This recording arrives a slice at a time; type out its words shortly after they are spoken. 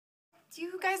Do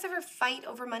you guys ever fight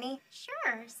over money?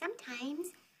 Sure, sometimes.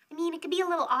 I mean, it could be a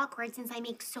little awkward since I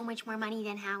make so much more money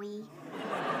than Howie.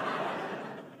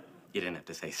 You didn't have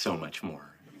to say so much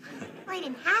more. Well, I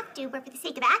didn't have to, but for the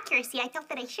sake of accuracy, I felt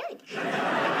that I should.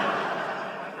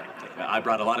 I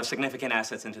brought a lot of significant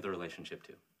assets into the relationship,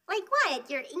 too. Like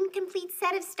what? Your incomplete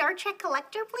set of Star Trek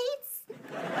collector plates?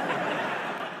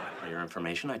 For your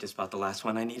information, I just bought the last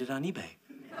one I needed on eBay.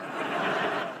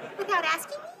 Without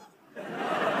asking me?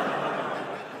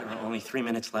 There were only 3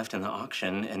 minutes left in the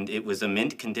auction, and it was a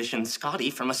mint condition Scotty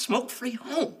from a smoke-free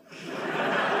home.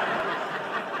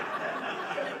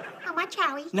 How much,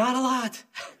 Howie? Not a lot.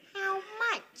 How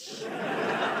much?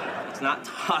 Let's not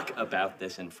talk about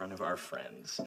this in front of our friends.